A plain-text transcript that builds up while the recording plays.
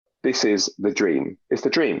This is the dream. It's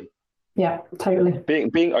the dream. Yeah, totally.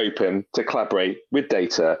 Being open to collaborate with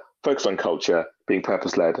data, focus on culture, being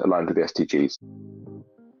purpose-led, aligned with the SDGs.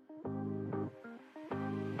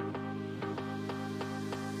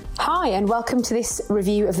 Hi, and welcome to this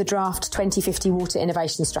review of the Draft 2050 Water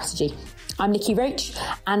Innovation Strategy. I'm Nikki Roach,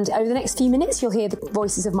 and over the next few minutes, you'll hear the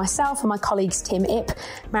voices of myself and my colleagues Tim Ip,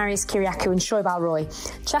 Marius Kyriakou and Shoaib Roy,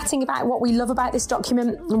 chatting about what we love about this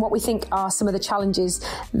document and what we think are some of the challenges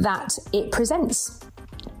that it presents.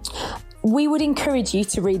 We would encourage you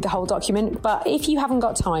to read the whole document, but if you haven't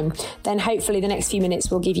got time, then hopefully the next few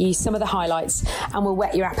minutes will give you some of the highlights and will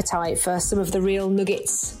whet your appetite for some of the real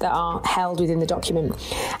nuggets that are held within the document.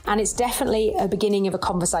 And it's definitely a beginning of a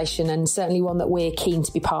conversation, and certainly one that we're keen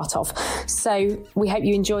to be part of. So we hope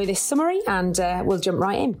you enjoy this summary, and we'll jump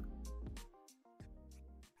right in.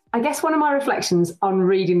 I guess one of my reflections on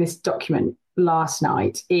reading this document last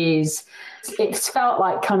night is it's felt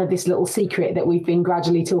like kind of this little secret that we've been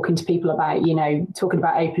gradually talking to people about, talking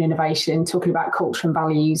about open innovation, talking about culture and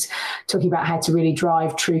values, talking about how to really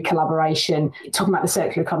drive true collaboration, talking about the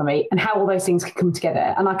circular economy and how all those things can come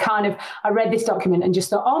together. And I read this document and just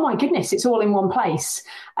thought, oh my goodness, it's all in one place.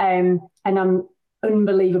 And I'm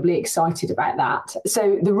unbelievably excited about that.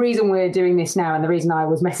 So the reason we're doing this now, and the reason I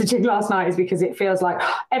was messaging last night, is because it feels like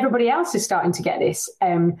everybody else is starting to get this,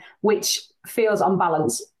 which feels on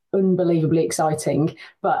balance unbelievably exciting.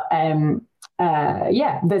 But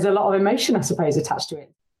there's a lot of emotion, I suppose, attached to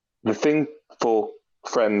it. The thing for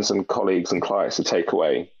friends and colleagues and clients to take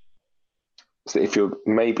away is that if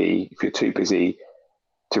you're too busy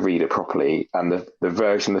to read it properly, and the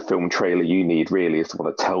version of the film trailer you need really is the one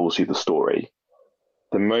that tells you the story,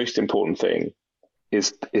 the most important thing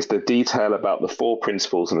is the detail about the 4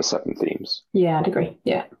 principles and the 7 themes. Yeah, I'd agree.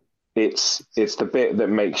 Yeah. It's the bit that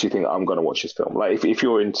makes you think, I'm going to watch this film. Like if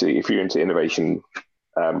you're into innovation,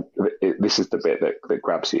 this is the bit that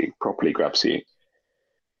properly grabs you,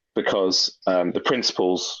 because the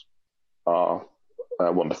principles are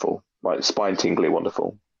wonderful, like spine-tingly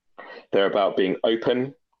wonderful. They're about being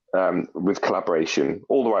open with collaboration,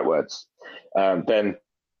 all the right words. Then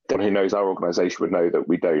who knows our organization would know that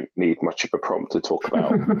we don't need much of a prompt to talk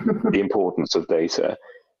about the importance of data.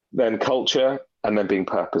 Then culture, and then being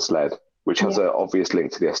purpose-led, which has an obvious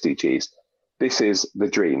link to the SDGs. This is the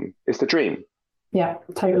dream. It's the dream. Yeah,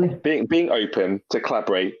 totally. Being open to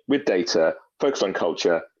collaborate with data, focus on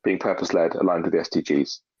culture, being purpose-led, aligned with the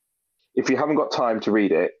SDGs. If you haven't got time to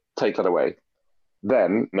read it, take that away.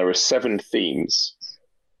 Then there are 7 themes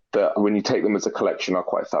that, when you take them as a collection, are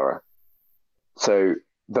quite thorough. So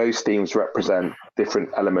those themes represent different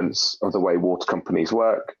elements of the way water companies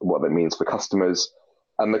work, what that means for customers.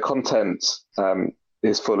 And the content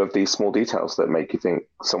is full of these small details that make you think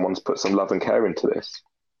someone's put some love and care into this.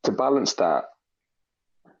 To balance that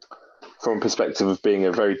from a perspective of being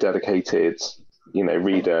a very dedicated,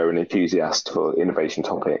 reader and enthusiast for innovation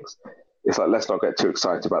topics, it's like, let's not get too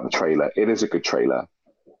excited about the trailer. It is a good trailer.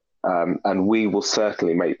 And we will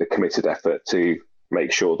certainly make the committed effort to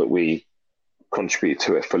make sure that we contribute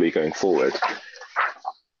to it fully going forward.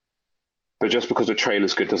 But just because the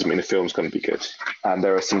trailer's good doesn't mean the film's going to be good. And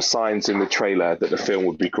there are some signs in the trailer that the film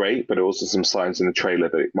would be great, but also some signs in the trailer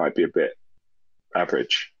that it might be a bit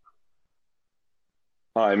average.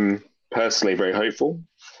 I'm personally very hopeful,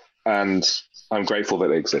 and I'm grateful that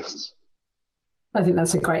it exists. I think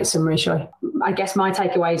that's a great summary, Shoy. I guess my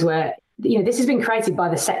takeaways were, this has been created by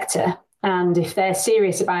the sector. And if they're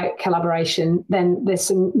serious about collaboration, then there's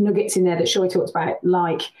some nuggets in there that Shoy talked about,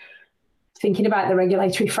 like thinking about the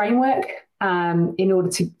regulatory framework in order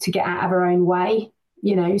to get out of our own way.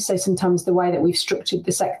 So sometimes the way that we've structured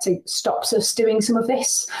the sector stops us doing some of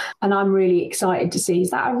this. And I'm really excited to see, is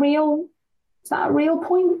that a real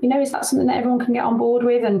point? Is that something that everyone can get on board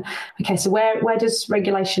with? And okay, so where does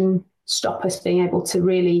regulation stop us being able to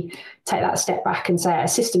really take that step back and say, at a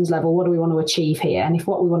systems level, what do we want to achieve here? And if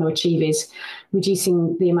what we want to achieve is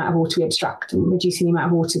reducing the amount of water we abstract and reducing the amount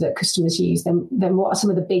of water that customers use, then what are some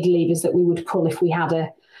of the big levers that we would pull if we had a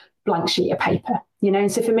blank sheet of paper?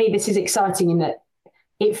 And so for me, this is exciting in that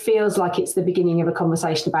it feels like it's the beginning of a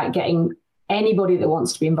conversation about getting anybody that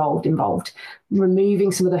wants to be involved,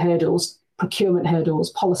 removing some of the hurdles, procurement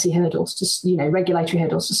hurdles, policy hurdles, regulatory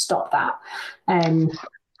hurdles, to stop that.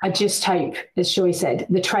 I just hope, as Shoy said,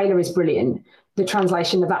 the trailer is brilliant. The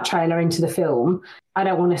translation of that trailer into the film, I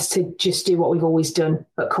don't want us to just do what we've always done,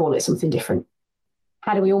 but call it something different.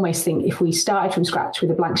 How do we almost think if we started from scratch with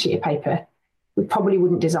a blank sheet of paper, we probably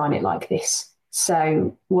wouldn't design it like this.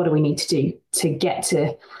 So what do we need to do to get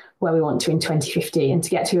to where we want to in 2050 and to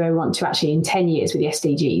get to where we want to actually in 10 years with the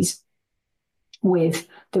SDGs, with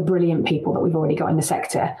the brilliant people that we've already got in the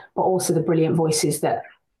sector, but also the brilliant voices that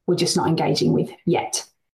we're just not engaging with yet.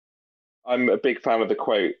 I'm a big fan of the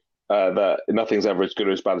quote that nothing's ever as good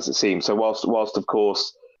or as bad as it seems. So whilst of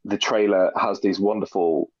course the trailer has these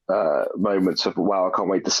wonderful moments of, wow, I can't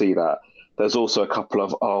wait to see that, there's also a couple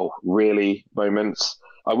of, oh, really moments.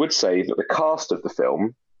 I would say that the cast of the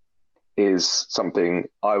film is something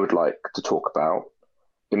I would like to talk about.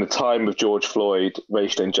 In the time of George Floyd,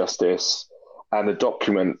 racial injustice, and a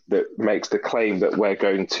document that makes the claim that we're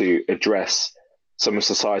going to address some of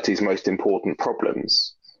society's most important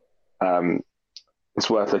problems, it's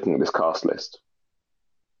worth looking at this cast list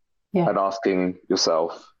and asking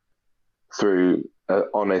yourself through an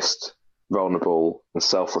honest, vulnerable, and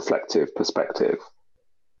self-reflective perspective,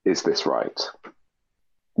 is this right?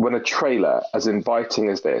 When a trailer as inviting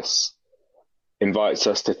as this invites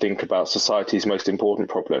us to think about society's most important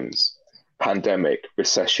problems, pandemic,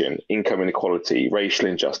 recession, income inequality, racial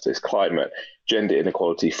injustice, climate, gender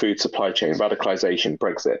inequality, food supply chain, radicalization,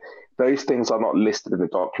 Brexit, those things are not listed in the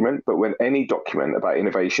document. But when any document about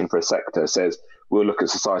innovation for a sector says we'll look at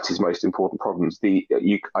society's most important problems,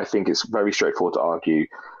 I think it's very straightforward to argue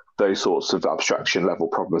those sorts of abstraction level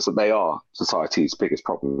problems, that they are society's biggest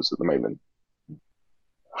problems at the moment.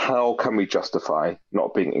 How can we justify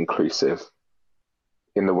not being inclusive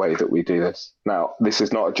in the way that we do this? Now, this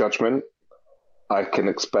is not a judgment. I can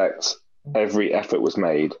expect every effort was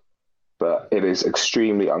made, but it is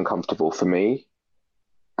extremely uncomfortable for me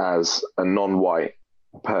as a non-white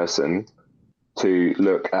person to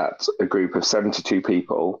look at a group of 72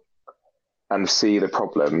 people and see the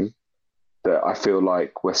problem that I feel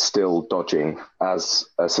like we're still dodging as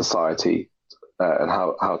a society, and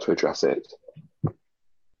how to address it.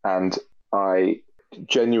 And I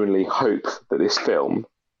genuinely hope that this film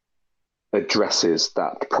addresses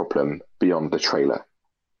that problem beyond the trailer.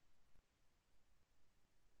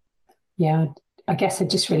 Yeah, I guess I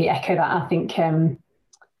just really echo that. I think,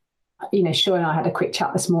 Shaw and I had a quick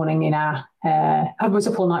chat this morning in our, I was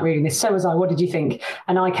up all night reading this, so was I. What did you think?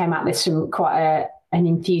 And I came at this from quite an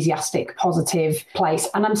enthusiastic, positive place.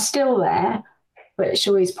 And I'm still there, but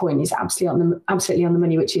Shaw's point is absolutely on the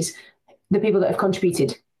money, which is the people that have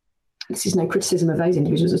contributed. This is no criticism of those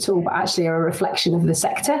individuals at all, but actually are a reflection of the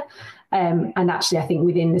sector. And actually, I think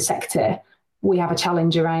within the sector, we have a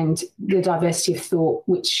challenge around the diversity of thought,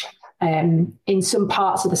 which in some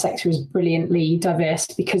parts of the sector is brilliantly diverse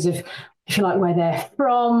because of, if you like, where they're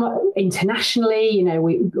from internationally.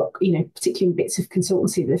 We've got, particularly in bits of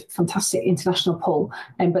consultancy, the fantastic international pull.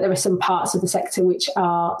 But there are some parts of the sector which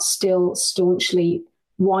are still staunchly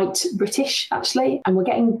white British, actually, and we're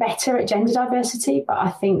getting better at gender diversity. But I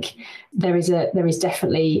think there is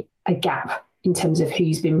definitely a gap in terms of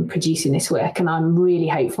who's been producing this work. And I'm really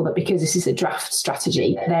hopeful that because this is a draft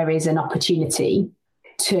strategy, there is an opportunity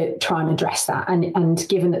to try and address that. And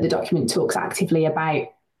given that the document talks actively about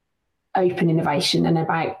open innovation and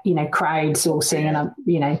about, crowdsourcing, and,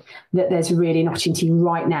 that there's really an opportunity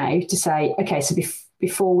right now to say, okay, so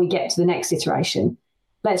before we get to the next iteration,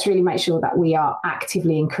 let's really make sure that we are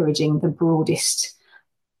actively encouraging the broadest,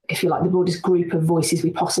 if you like, the broadest group of voices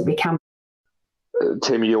we possibly can.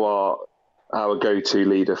 Tim, you are our go-to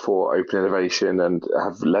leader for open innovation and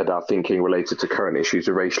have led our thinking related to current issues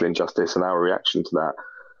of racial injustice and our reaction to that.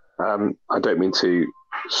 I don't mean to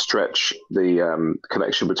stretch the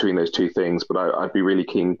connection between those two things, but I'd be really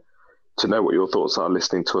keen to know what your thoughts are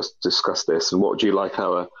listening to us discuss this, and what would you like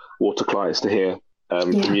our water clients to hear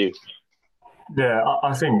from you? Yeah,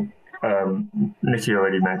 I think Nikki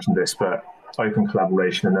already mentioned this, but open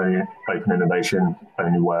collaboration and open innovation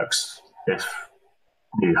only works if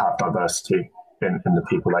you have diversity in the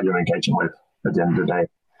people that you're engaging with at the end of the day.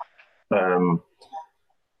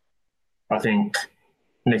 I think,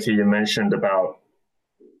 Nikki, you mentioned about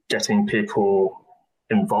getting people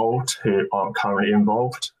involved who aren't currently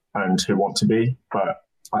involved and who want to be, but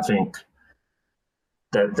I think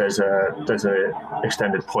that there's a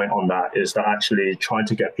extended point on that, is that actually trying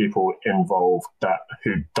to get people involved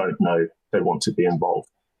who don't know they want to be involved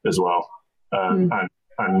as well, and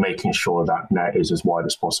making sure that net is as wide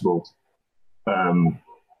as possible.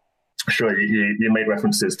 Sure, you made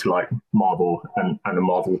references to like Marvel and a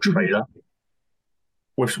Marvel trailer.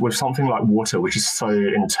 With something like water, which is so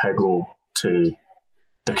integral to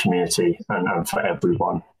the community and for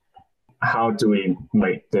everyone, how do we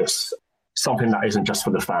make this something that isn't just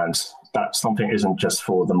for the fans, that something isn't just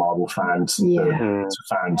for the Marvel fans,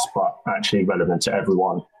 fans, but actually relevant to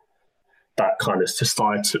everyone, that kind of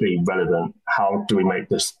societally relevant? How do we make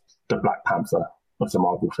this the Black Panther of the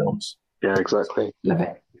Marvel films? Yeah, exactly. Love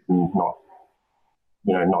it. Not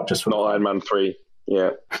just for Iron Man 3.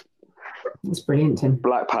 Yeah. That's brilliant, Tim.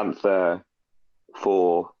 Black Panther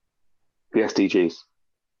for the SDGs.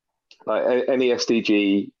 Like any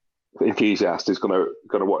SDG enthusiast is going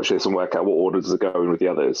to watch this and work out what order does it go in with the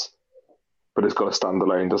others. But it's got to stand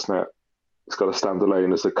alone, doesn't it? It's got to stand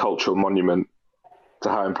alone as a cultural monument to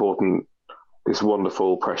how important this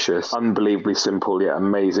wonderful, precious, unbelievably simple yet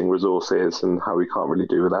amazing resource is, and how we can't really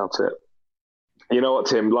do without it. You know what,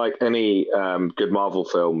 Tim? Like any good Marvel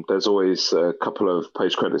film, there's always a couple of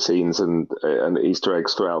post-credit scenes and Easter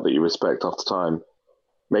eggs throughout that you respect after time.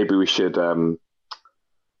 Maybe we should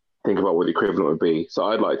think about what the equivalent would be. So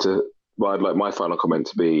I'd like my final comment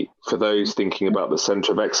to be, for those thinking about the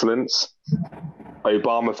Centre of Excellence,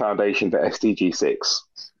 Obama Foundation for SDG 6.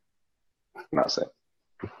 And that's it.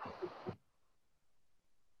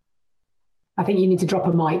 I think you need to drop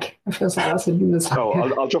a mic. I feel like that's a... Oh,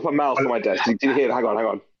 I'll drop a mouse on my desk. Did you hear it? Hang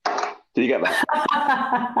on. Did you get that?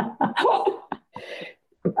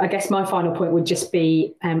 I guess my final point would just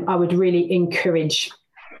be, I would really encourage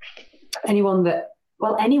anyone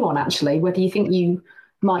actually, whether you think you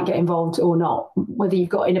might get involved or not, whether you've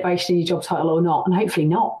got innovation in your job title or not, and hopefully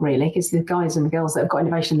not really, because the guys and the girls that have got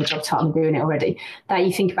innovation in the job title are doing it already, that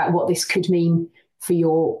you think about what this could mean for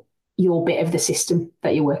your bit of the system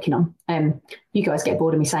that you're working on. You guys get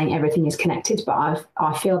bored of me saying everything is connected, but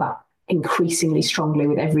I feel that increasingly strongly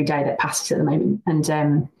with every day that passes at the moment. And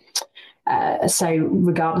so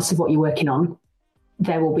regardless of what you're working on,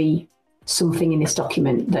 there will be something in this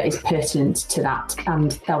document that is pertinent to that,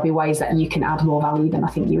 and there'll be ways that you can add more value than I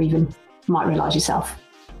think you even might realise yourself.